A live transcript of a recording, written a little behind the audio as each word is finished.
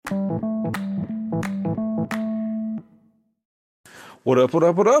What up, what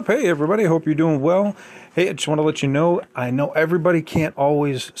up, what up? Hey, everybody. Hope you're doing well. Hey, I just want to let you know, I know everybody can't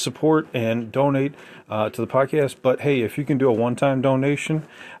always support and donate to the podcast, but hey, if you can do a one-time donation,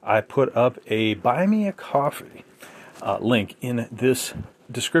 I put up a Buy Me a Coffee link in this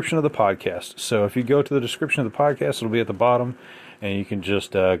description of the podcast. So if you go to the description of the podcast, it'll be at the bottom, and you can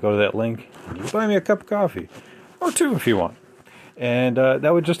just go to that link and you buy me a cup of coffee, or two if you want. And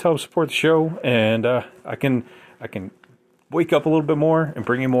that would just help support the show, and I can wake up a little bit more and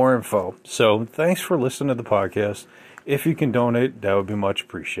bring you more info. So thanks for listening to the podcast. If you can donate, that would be much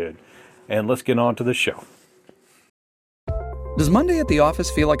appreciated. And let's get on to the show. Does Monday at the office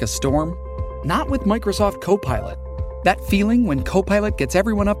feel like a storm? Not with Microsoft Copilot. That feeling when Copilot gets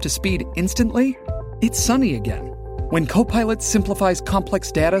everyone up to speed instantly? It's sunny again. When Copilot simplifies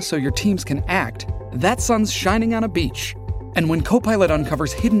complex data so your teams can act, that sun's shining on a beach. And when Copilot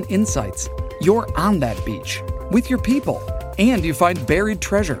uncovers hidden insights, you're on that beach with your people, and you find buried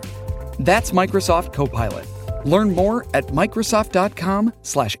treasure. That's Microsoft Copilot. Learn more at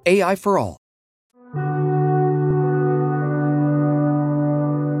Microsoft.com/AI for all.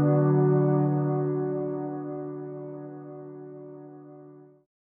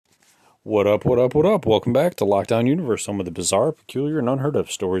 What up, what up, what up? Welcome back to Lockdown Universe, some of the bizarre, peculiar, and unheard of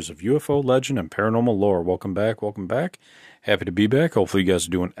stories of UFO legend and paranormal lore. Welcome back, welcome back. Happy to be back. Hopefully you guys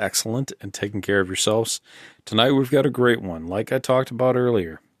are doing excellent and taking care of yourselves. Tonight we've got a great one. Like I talked about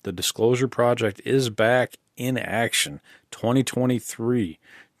earlier, the Disclosure Project is back in action. 2023,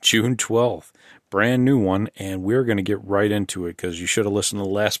 June 12th. Brand new one, and we're going to get right into it because you should have listened to the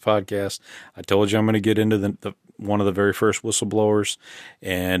last podcast. I told you I'm going to get into the one of the very first whistleblowers,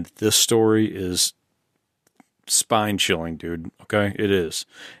 and this story is spine-chilling, dude. Okay? It is.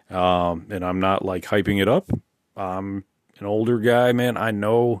 And I'm not, like, hyping it up. I'm an older guy, man. I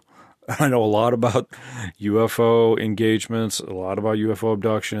know a lot about UFO engagements, a lot about UFO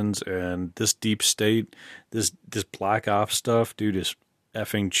abductions, and this deep state, this black ops stuff, dude, is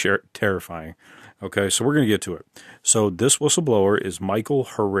effing terrifying. Okay, so we're going to get to it. So this whistleblower is Michael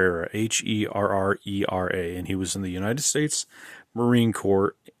Herrera, Herrera, and he was in the United States Marine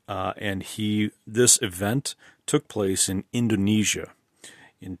Corps, and this event took place in Indonesia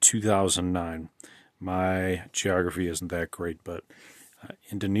in 2009. My geography isn't that great, but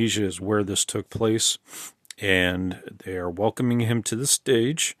Indonesia is where this took place, and they are welcoming him to the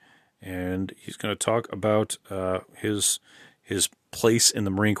stage, and he's going to talk about his place in the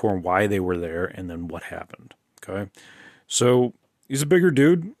Marine Corps and why they were there, and then what happened. Okay, so he's a bigger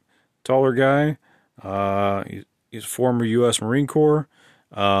dude, taller guy. He's a former U.S. Marine Corps.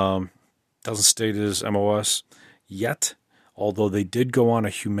 Doesn't state his MOS yet, although they did go on a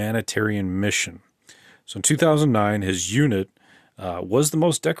humanitarian mission. So in 2009, his unit was the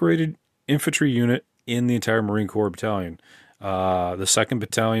most decorated infantry unit in the entire Marine Corps battalion. The 2nd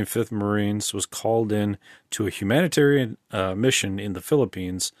Battalion, 5th Marines, was called in to a humanitarian mission in the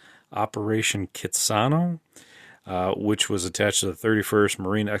Philippines, Operation Kitsano, which was attached to the 31st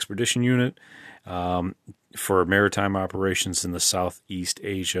Marine Expedition Unit for maritime operations in the Southeast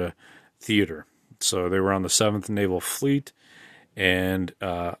Asia Theater. So they were on the 7th Naval Fleet, and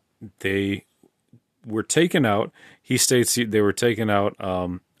they were taken out. He states they were taken out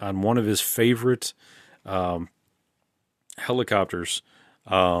on one of his favorite helicopters,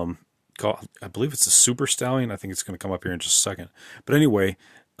 called, I believe it's a Super Stallion. I think it's going to come up here in just a second. But anyway,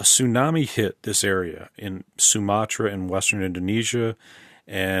 a tsunami hit this area in Sumatra and western Indonesia,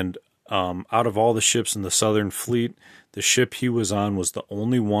 and out of all the ships in the Southern Fleet, the ship he was on was the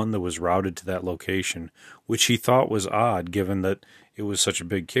only one that was routed to that location, which he thought was odd given that it was such a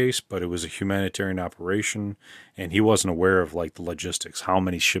big case, but it was a humanitarian operation, and he wasn't aware of like the logistics, how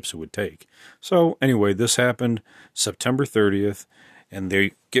many ships it would take. So anyway, this happened September 30th, and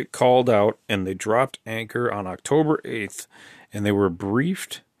they get called out, and they dropped anchor on October 8th, and they were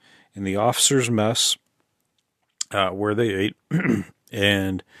briefed in the officers' mess where they ate,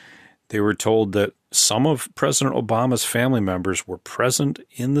 and they were told that some of President Obama's family members were present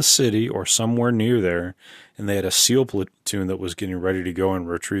in the city or somewhere near there, and they had a SEAL platoon that was getting ready to go and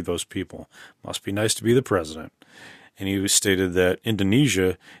retrieve those people. Must be nice to be the president. And he stated that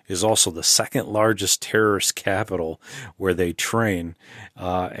Indonesia is also the 2nd largest terrorist capital where they train,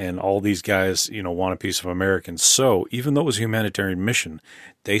 and all these guys, want a piece of Americans. So even though it was a humanitarian mission,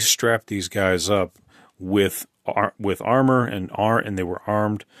 they strapped these guys up with armor, and they were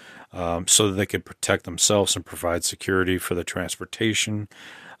armed so that they could protect themselves and provide security for the transportation.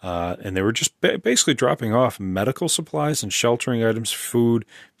 And they were just basically dropping off medical supplies and sheltering items, food,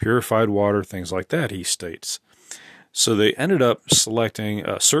 purified water, things like that, he states. So they ended up selecting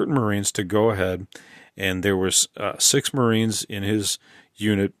certain Marines to go ahead, and there was 6 Marines in his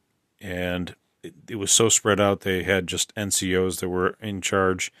unit, and it was so spread out they had just NCOs that were in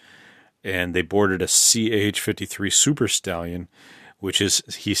charge, and they boarded a CH-53 Super Stallion, which is,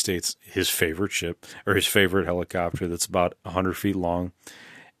 he states, his favorite ship, or his favorite helicopter that's about 100 feet long,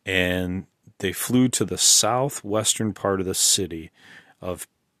 and they flew to the southwestern part of the city of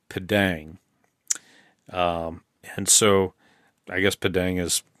Padang. And so I guess Padang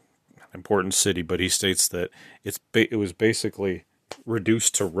is an important city, but he states that it was basically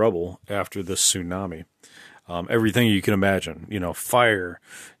reduced to rubble after the tsunami. Everything you can imagine, fire,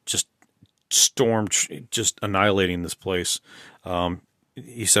 just storm, just annihilating this place.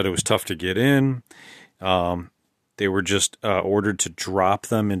 He said it was tough to get in. They were just ordered to drop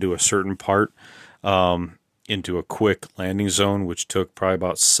them into a certain part, into a quick landing zone, which took probably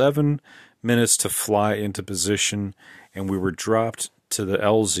about 7 minutes to fly into position. And we were dropped to the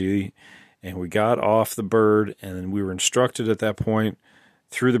LZ, and we got off the bird, and we were instructed at that point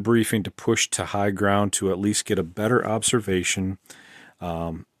through the briefing to push to high ground to at least get a better observation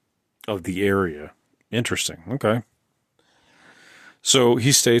of the area. Interesting. Okay. So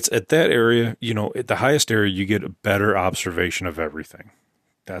he states at that area, at the highest area, you get a better observation of everything.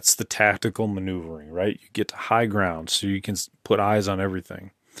 That's the tactical maneuvering, right? You get to high ground so you can put eyes on everything,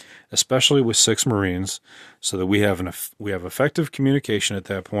 especially with 6 Marines, so that we have effective communication at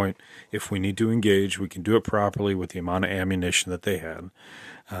that point. If we need to engage, we can do it properly with the amount of ammunition that they had,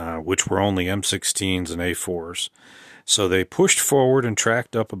 which were only M16s and A4s. So they pushed forward and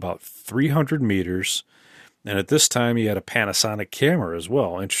tracked up about 300 meters. And at this time, he had a Panasonic camera as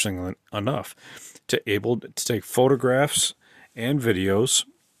well, interestingly enough, able to take photographs and videos.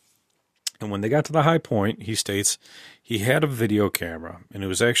 And when they got to the high point, he states he had a video camera, and it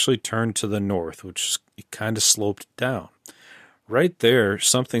was actually turned to the north, which kind of sloped down. Right there,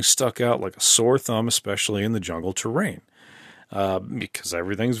 something stuck out like a sore thumb, especially in the jungle terrain, because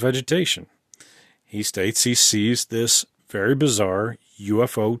everything's vegetation. He states he sees this very bizarre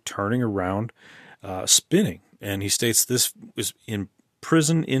UFO turning around, spinning, and he states this was in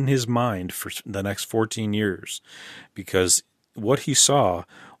prison in his mind for the next 14 years, because what he saw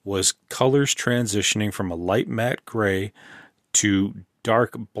was colors transitioning from a light matte gray to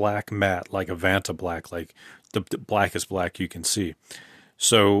dark black matte, like a Vanta black, like the blackest black you can see.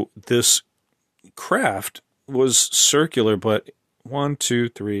 So this craft was circular, but 1, 2,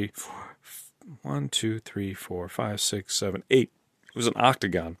 3, 4, 5, 6, 7, 8. It was an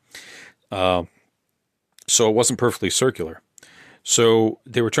octagon. So it wasn't perfectly circular. So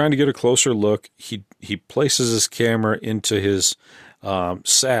they were trying to get a closer look. He places his camera into his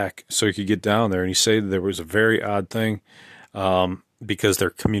sack so he could get down there, and he said there was a very odd thing because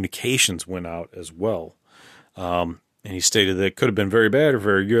their communications went out as well. And he stated that it could have been very bad or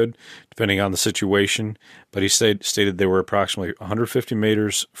very good, depending on the situation. But he stated they were approximately 150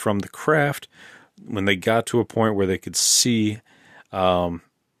 meters from the craft when they got to a point where they could see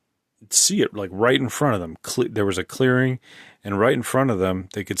it like right in front of them. There was a clearing, and right in front of them,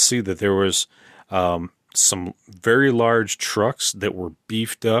 they could see that there was some very large trucks that were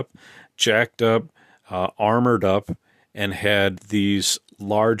beefed up, jacked up, armored up, and had these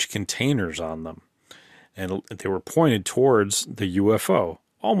large containers on them. And they were pointed towards the UFO,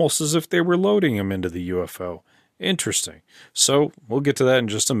 almost as if they were loading them into the UFO. Interesting. So we'll get to that in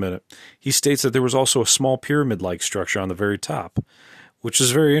just a minute. He states that there was also a small pyramid-like structure on the very top, which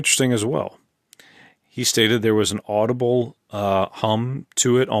is very interesting as well. He stated there was an audible hum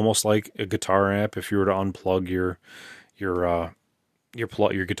to it, almost like a guitar amp if you were to unplug your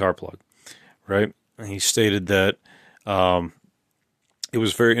guitar plug, right? And he stated that it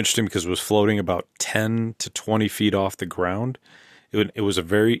was very interesting because it was floating about 10 to 20 feet off the ground. It was a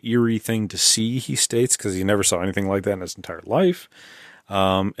very eerie thing to see, he states, because he never saw anything like that in his entire life.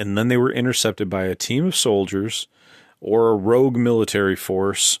 And then they were intercepted by a team of soldiers or a rogue military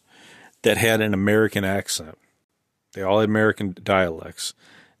force that had an American accent. They all had American dialects.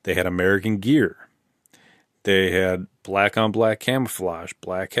 They had American gear. They had black on black camouflage,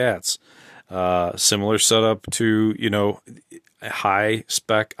 black hats, similar setup to, a high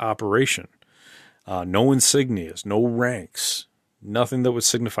spec operation. No insignias, no ranks, nothing that would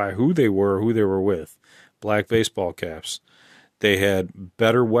signify who they were or who they were with. Black baseball caps. They had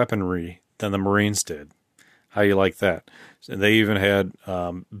better weaponry than the Marines did. How you like that? And they even had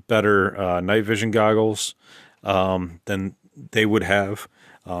better night vision goggles than they would have.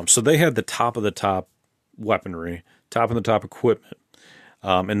 So they had the top of the top weaponry, top of the top equipment.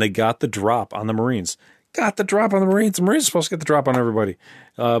 And they got the drop on the Marines. The Marines are supposed to get the drop on everybody.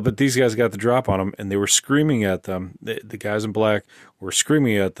 But these guys got the drop on them, and they were screaming at them. The guys in black were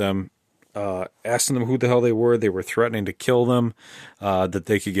screaming at them, asking them who the hell they were. They were threatening to kill them, that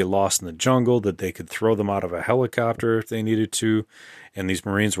they could get lost in the jungle, that they could throw them out of a helicopter if they needed to. And these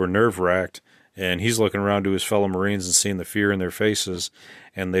Marines were nerve-wracked. And he's looking around to his fellow Marines and seeing the fear in their faces.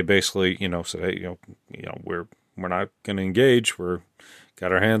 And they basically, said, "Hey, we're not going to engage. We're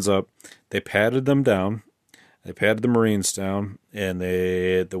got our hands up." They patted them down. They patted the Marines down, and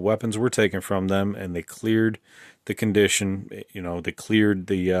the weapons were taken from them, and they cleared the condition. They cleared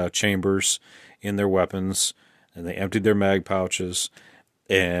the chambers in their weapons, and they emptied their mag pouches,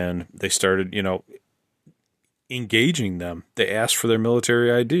 and they started, engaging them. They asked for their military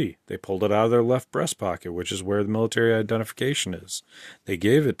ID. They pulled it out of their left breast pocket, which is where the military identification is. They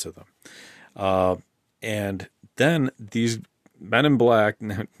gave it to them. And then these men in black,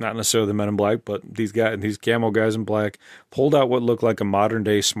 not necessarily the men in black, but these camo guys in black, pulled out what looked like a modern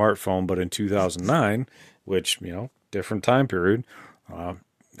day smartphone, but in 2009, which, different time period.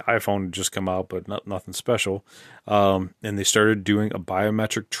 iPhone had just come out, but nothing special. And they started doing a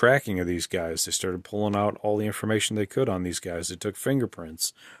biometric tracking of these guys. They started pulling out all the information they could on these guys. They took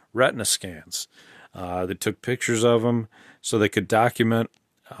fingerprints, retina scans. They took pictures of them so they could document,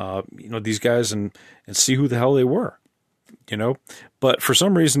 these guys and see who the hell they were. But for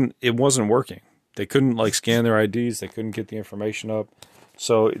some reason it wasn't working. They couldn't scan their IDs. They couldn't get the information up.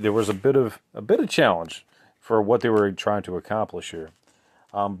 So there was a bit of challenge for what they were trying to accomplish here.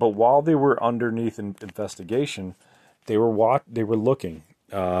 But while they were underneath investigation, they were looking.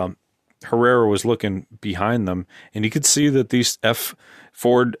 Herrera was looking behind them, and you could see that these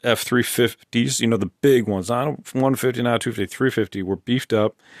Ford F-350s, the big ones, not 150, not 250, 350, were beefed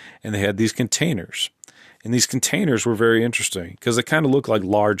up, and they had these containers. And these containers were very interesting because they kind of look like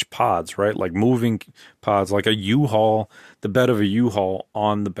large pods, right? Like moving pods, like a U-Haul, the bed of a U-Haul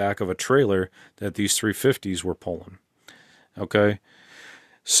on the back of a trailer that these 350s were pulling. Okay?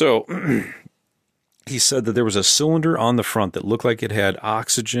 So he said that there was a cylinder on the front that looked like it had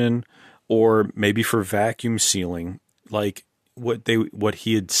oxygen or maybe for vacuum sealing, like what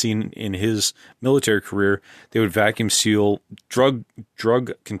he had seen in his military career. They would vacuum seal drug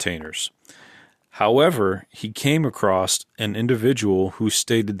containers. However, he came across an individual who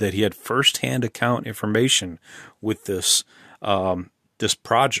stated that he had firsthand account information with this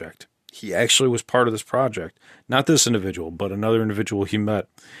project. He actually was part of this project. Not this individual, but another individual he met.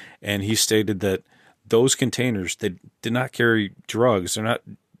 And he stated that those containers, they did not carry drugs. They're not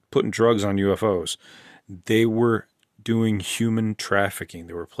putting drugs on UFOs. They were doing human trafficking.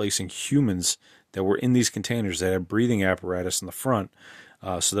 They were placing humans that were in these containers that had breathing apparatus in the front,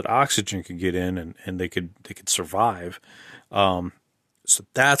 so that oxygen could get in and they could survive. So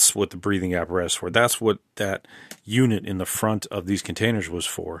that's what the breathing apparatus for. That's what that unit in the front of these containers was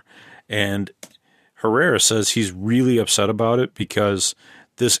for. And Herrera says he's really upset about it because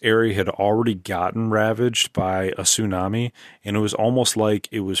this area had already gotten ravaged by a tsunami, and it was almost like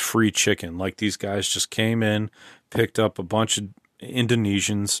it was free chicken. Like these guys just came in, picked up a bunch of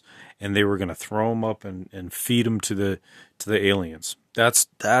Indonesians, and they were going to throw them up and feed them to the aliens.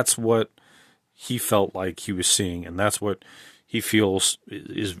 That's what he felt like he was seeing, and that's what he feels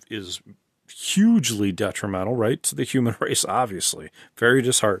is hugely detrimental, right, to the human race. Obviously, very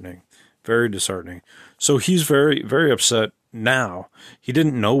disheartening, very disheartening. So he's very, very upset now. He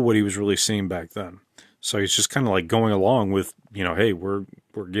didn't know what he was really seeing back then, so he's just kind of like going along with, hey, we're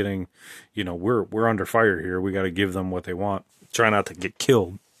getting, we're under fire here. We got to give them what they want. Try not to get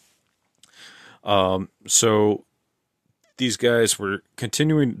killed. So these guys were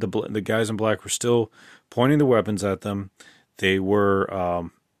continuing. The guys in black were still pointing the weapons at them. They were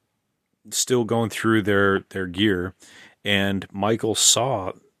still going through their gear, and Michael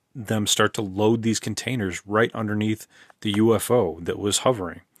saw them start to load these containers right underneath the UFO that was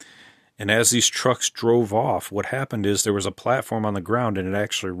hovering. And as these trucks drove off, what happened is there was a platform on the ground, and it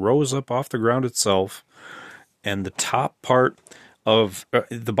actually rose up off the ground itself, and the top part of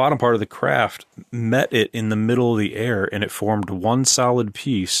the bottom part of the craft met it in the middle of the air, and it formed one solid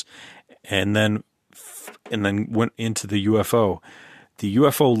piece, and then went into the UFO. The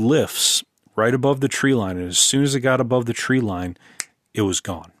UFO lifts right above the tree line, and as soon as it got above the tree line, it was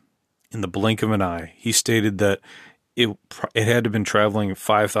gone in the blink of an eye. He stated that it had to have been traveling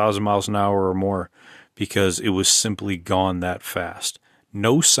 5,000 miles an hour or more because it was simply gone that fast.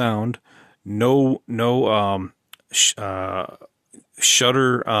 No sound, no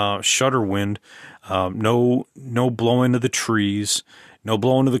shutter wind, no blowing of the trees, no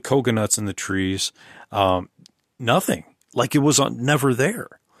blowing of the coconuts in the trees, nothing. Like it was never there.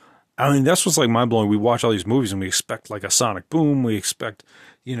 I mean, that's what's like mind blowing. We watch all these movies and we expect like a sonic boom. We expect,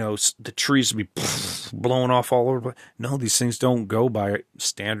 the trees to be blowing off all over. But no, these things don't go by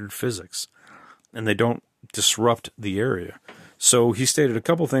standard physics, and they don't disrupt the area. So he stated a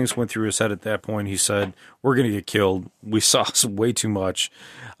couple things went through his head at that point. He said, "We're going to get killed. We saw way too much.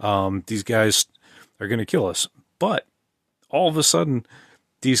 These guys are going to kill us." But all of a sudden,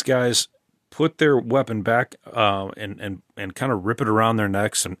 these guys put their weapon back and kind of rip it around their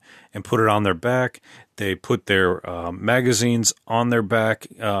necks and put it on their back. They put their magazines on their back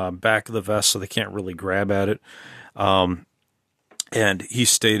of the vest, so they can't really grab at it. And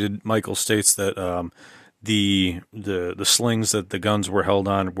Michael states that the slings that the guns were held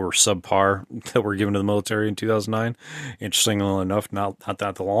on were subpar that were given to the military in 2009. Interestingly enough, not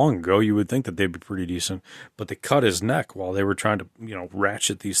that long ago, you would think that they'd be pretty decent, but they cut his neck while they were trying to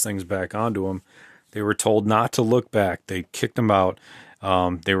ratchet these things back onto him. They were told not to look back. They kicked him out.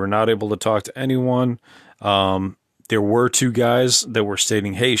 They were not able to talk to anyone. There were two guys that were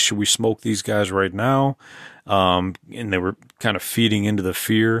stating, "Hey, should we smoke these guys right now?" And they were kind of feeding into the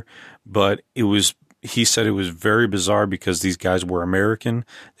fear, but he said it was very bizarre because these guys were American.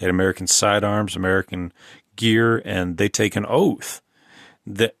 They had American sidearms, American gear, and they take an oath.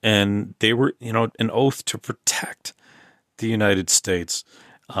 And they were, an oath to protect the United States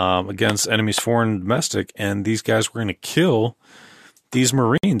against enemies, foreign and domestic. And these guys were going to kill these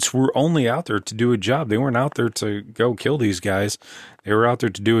Marines who were only out there to do a job. They weren't out there to go kill these guys. They were out there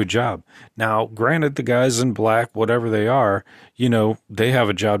to do a job. Now, granted, the guys in black, whatever they are, they have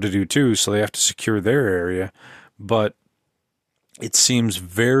a job to do too, so they have to secure their area. But it seems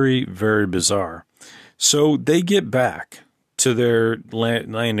very, very bizarre. So they get back to their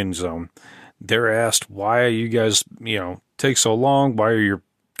landing zone. They're asked, "Why you guys, take so long? Why are your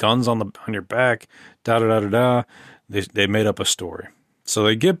guns on your back?" Da da da da da. They made up a story. So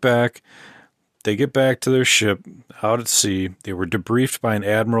they get back to their ship out at sea. They were debriefed by an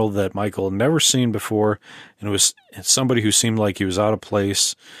admiral that Michael had never seen before, and it was somebody who seemed like he was out of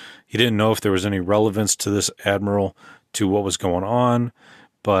place. He didn't know if there was any relevance to this admiral to what was going on,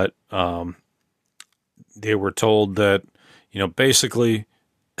 but they were told that, basically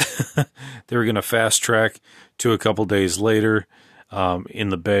they were going to fast track to a couple days later in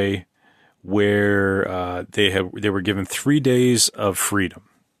the bay, where they were given 3 days of freedom.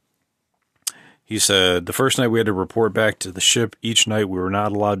 He said, "The first night we had to report back to the ship. Each night we were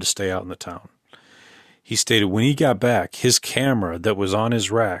not allowed to stay out in the town." He stated when he got back, his camera that was on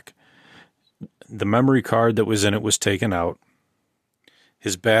his rack, the memory card that was in it was taken out.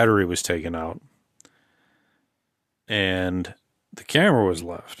 His battery was taken out. And the camera was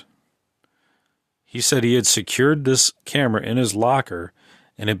left. He said he had secured this camera in his locker,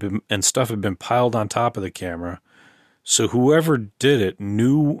 and stuff had been piled on top of the camera. So whoever did it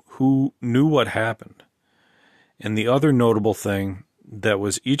knew what happened. And the other notable thing that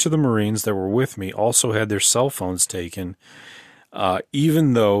was each of the Marines that were with me also had their cell phones taken,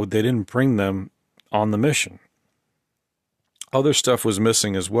 even though they didn't bring them on the mission. Other stuff was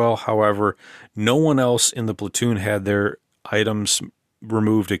missing as well. However, no one else in the platoon had their items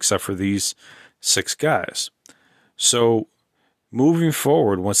removed except for these 6 guys. So moving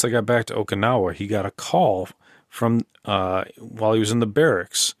forward, once they got back to Okinawa, he got a call from while he was in the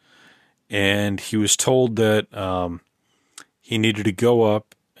barracks, and he was told that he needed to go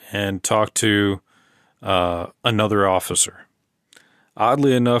up and talk to another officer.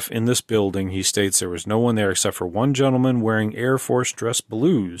 Oddly enough, in this building, he states there was no one there except for one gentleman wearing Air Force dress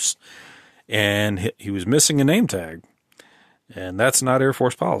blues, and he was missing a name tag, and that's not Air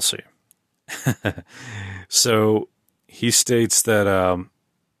Force policy. So he states that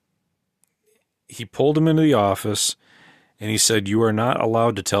he pulled him into the office, and he said, "You are not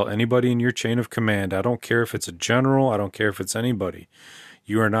allowed to tell anybody in your chain of command. I don't care if it's a general. I don't care if it's anybody.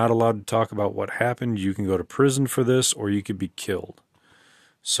 You are not allowed to talk about what happened. You can go to prison for this, or you could be killed."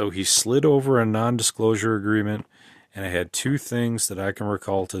 So he slid over a non-disclosure agreement, and I had 2 things that I can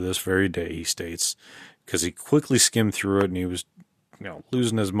recall to this very day, he states, because he quickly skimmed through it, and he was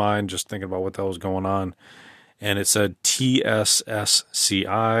losing his mind just thinking about what the hell was going on. And it said TSSCI,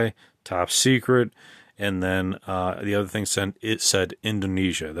 top secret, and then the other thing said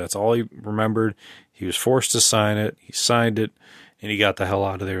Indonesia. That's all he remembered. He was forced to sign it. He signed it, and he got the hell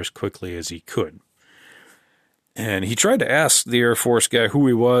out of there as quickly as he could. And he tried to ask the Air Force guy who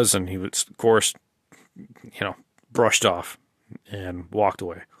he was, and he was, of course, brushed off and walked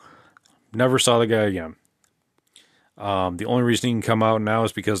away. Never saw the guy again. The only reason he can come out now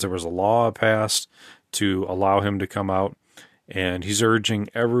is because there was a law passed to allow him to come out. And he's urging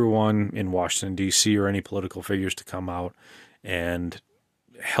everyone in Washington, D.C. or any political figures to come out and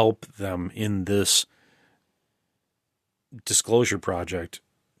help them in this disclosure project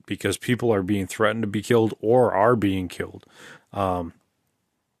because people are being threatened to be killed or are being killed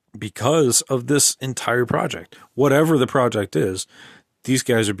because of this entire project. Whatever the project is, these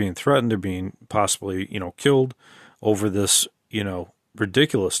guys are being threatened. They're being possibly, killed over this,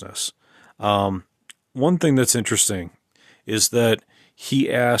 ridiculousness. One thing that's interesting is that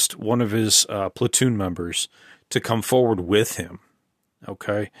he asked one of his platoon members to come forward with him.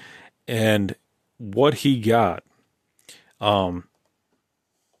 Okay. And what he got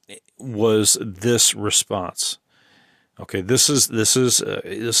was this response. Okay, this is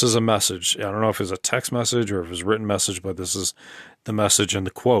a message. I don't know if it's a text message or if it's a written message, but this is the message and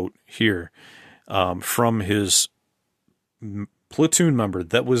the quote here from his platoon member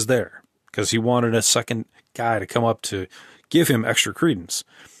that was there because he wanted a second guy to come up to give him extra credence.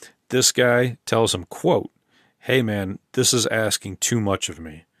 This guy tells him, quote, "Hey man, this is asking too much of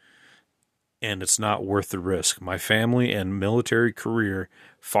me, and it's not worth the risk. My family and military career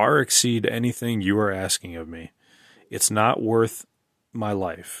far exceed anything you are asking of me. It's not worth my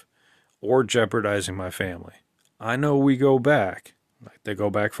life or jeopardizing my family. I know we go back, like they go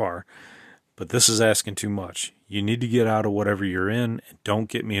back far, but this is asking too much. You need to get out of whatever you're in and don't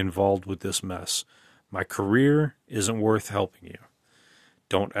get me involved with this mess. My career isn't worth helping you.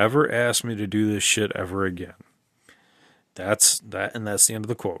 Don't ever ask me to do this shit ever again." That's that, and that's the end of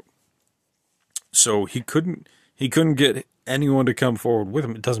the quote. So he couldn't get anyone to come forward with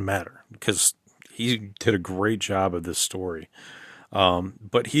him. It doesn't matter because he did a great job of this story.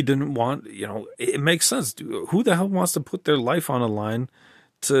 But he didn't want, it makes sense. Who the hell wants to put their life on a line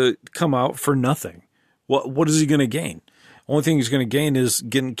to come out for nothing? What is he going to gain? Only thing he's going to gain is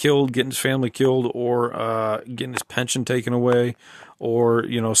getting killed, getting his family killed, or getting his pension taken away, or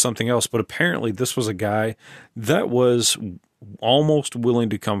something else. But apparently, this was a guy that was almost willing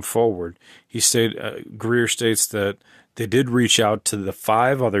to come forward. Greer states that they did reach out to the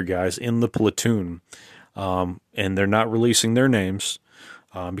 5 other guys in the platoon, and they're not releasing their names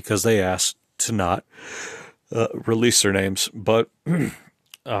because they asked to not release their names. But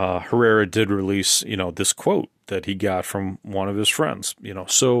Herrera did release, this quote that he got from one of his friends,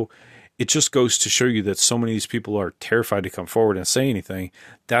 So it just goes to show you that so many of these people are terrified to come forward and say anything.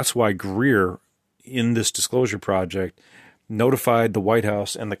 That's why Greer, in this disclosure project, notified the White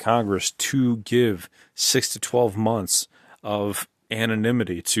House and the Congress to give 6 to 12 months of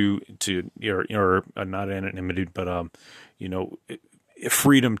anonymity or not anonymity, but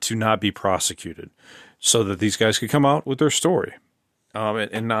freedom to not be prosecuted, so that these guys could come out with their story,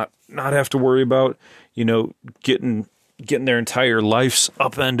 and not have to worry about getting their entire lives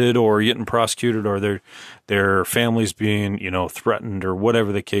upended or getting prosecuted or their families being threatened or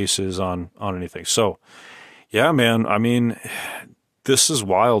whatever the case is on anything. So. Yeah, man. I mean, this is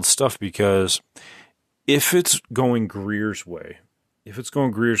wild stuff because if it's going Greer's way,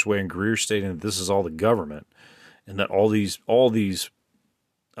 and Greer's stating that this is all the government and that all these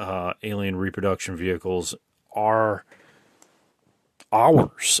alien reproduction vehicles are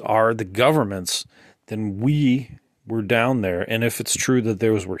ours, are the government's, then we were down there. And if it's true that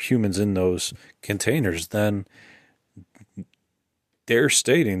there were humans in those containers, then they're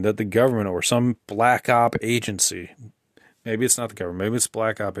stating that the government or some black op agency, maybe it's not the government, maybe it's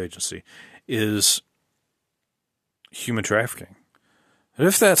black op agency, is human trafficking. And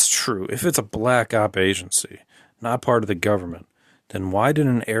if that's true, if it's a black op agency, not part of the government, then why did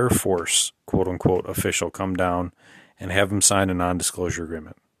an Air Force, quote unquote, official come down and have him sign a non-disclosure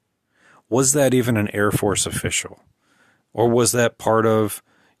agreement? Was that even an Air Force official? Or was that part of,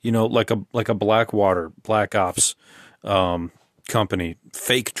 like a black ops, company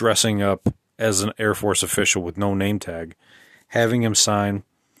fake dressing up as an Air Force official with no name tag, having him sign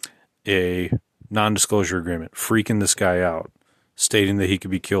a non-disclosure agreement, freaking this guy out, stating that he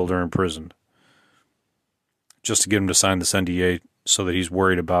could be killed or imprisoned, just to get him to sign this NDA so that he's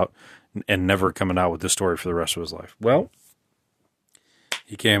worried about and never coming out with this story for the rest of his life. Well,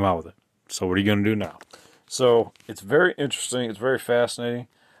 he came out with it. So what are you going to do now? So it's very interesting. It's very fascinating.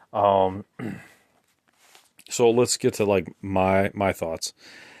 So let's get to like my thoughts.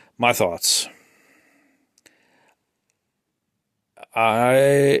 My thoughts.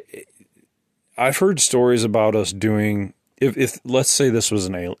 I've heard stories about us doing, if let's say this was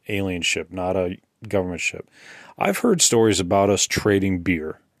an alien ship, not a government ship. I've heard stories about us trading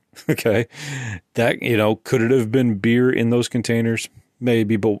beer. Okay. That, could it have been beer in those containers?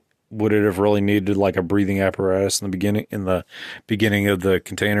 Maybe, but would it have really needed like a breathing apparatus in the beginning of the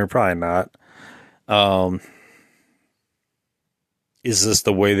container? Probably not. Is this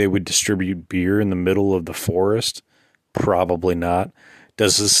the way they would distribute beer in the middle of the forest? Probably not.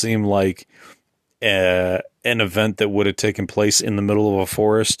 Does this seem like an event that would have taken place in the middle of a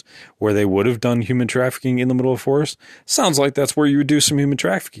forest where they would have done human trafficking in the middle of a forest? Sounds like that's where you would do some human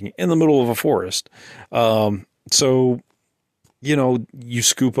trafficking, in the middle of a forest. So, you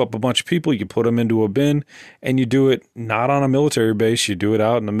scoop up a bunch of people, you put them into a bin, and you do it not on a military base. You do it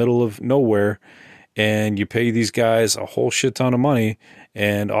out in the middle of nowhere, and you pay these guys a whole shit ton of money,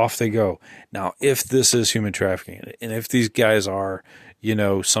 and off they go. Now, if this is human trafficking, and if these guys are,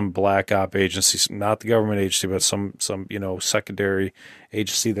 some black op agency, not the government agency, but some secondary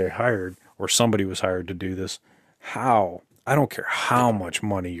agency they hired, or somebody was hired to do this, how? I don't care how much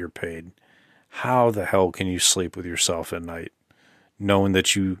money you're paid. How the hell can you sleep with yourself at night, knowing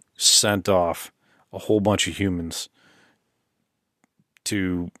that you sent off a whole bunch of humans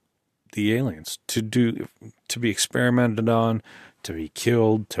to the aliens to be experimented on, to be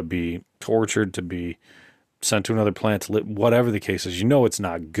killed, to be tortured, to be sent to another planet to live, whatever the case is? It's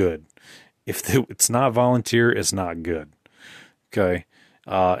not good. If it's not volunteer, it's not good. Okay.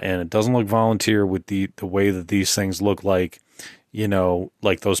 And it doesn't look volunteer with the way that these things look like,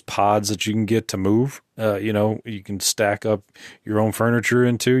 like those pods that you can get to move. You can stack up your own furniture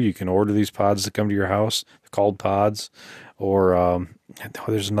into. You can order these pods to come to your house. They're called pods, or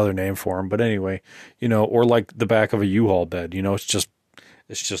there's another name for them. But anyway, or like the back of a U-Haul bed.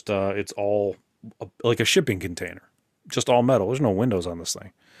 It's all like a shipping container, just all metal. There's no windows on this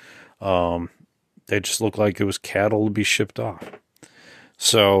thing. They just look like it was cattle to be shipped off.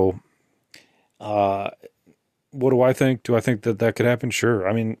 So, what do I think? Do I think that could happen? Sure.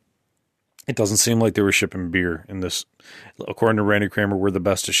 I mean, it doesn't seem like they were shipping beer in this. According to Randy Kramer, we're the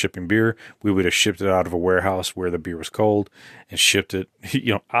best at shipping beer. We would have shipped it out of a warehouse where the beer was cold and shipped it,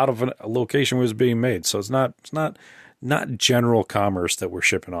 out of a location where it was being made. So it's not general commerce that we're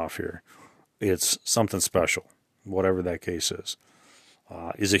shipping off here. It's something special, whatever that case is.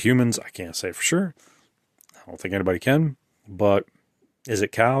 Is it humans? I can't say for sure. I don't think anybody can. But is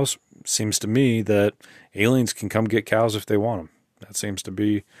it cows? Seems to me that aliens can come get cows if they want them. That seems to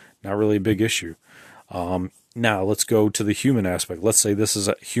be not really a big issue. Now let's go to the human aspect. Let's say this is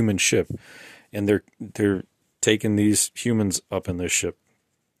a human ship, and they're taking these humans up in this ship.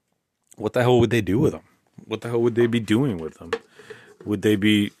 What the hell would they do with them? What the hell would they be doing with them? Would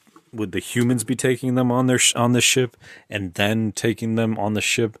the humans be taking them on this ship and then taking them on the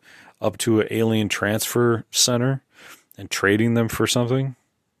ship up to an alien transfer center and trading them for something?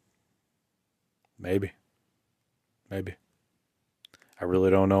 Maybe. I really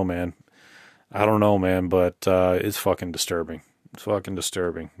don't know, man. I don't know, man, but it's fucking disturbing. It's fucking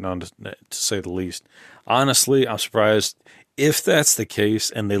disturbing, to say the least. Honestly, I'm surprised. If that's the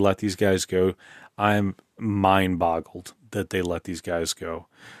case and they let these guys go, I'm mind-boggled that they let these guys go.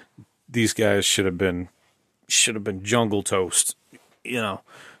 These guys should have been jungle toast,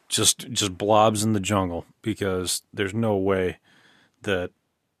 just blobs in the jungle, because there's no way that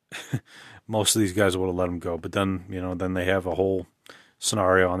most of these guys would have let them go. But then, then they have a whole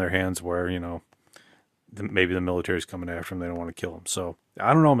scenario on their hands where, maybe the military's coming after them. They don't want to kill them. So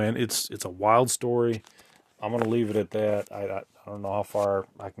I don't know, man. It's a wild story. I'm going to leave it at that. I don't know how far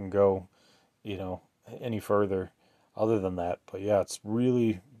I can go, any further other than that. But yeah, it's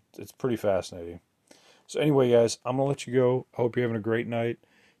pretty fascinating. So anyway, guys, I'm going to let you go. I hope you're having a great night,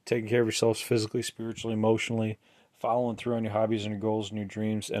 taking care of yourselves physically, spiritually, emotionally, following through on your hobbies and your goals and your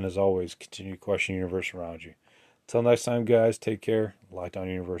dreams. And as always, continue to question the universe around you. Until next time, guys, take care. Lockdown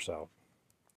Universe out.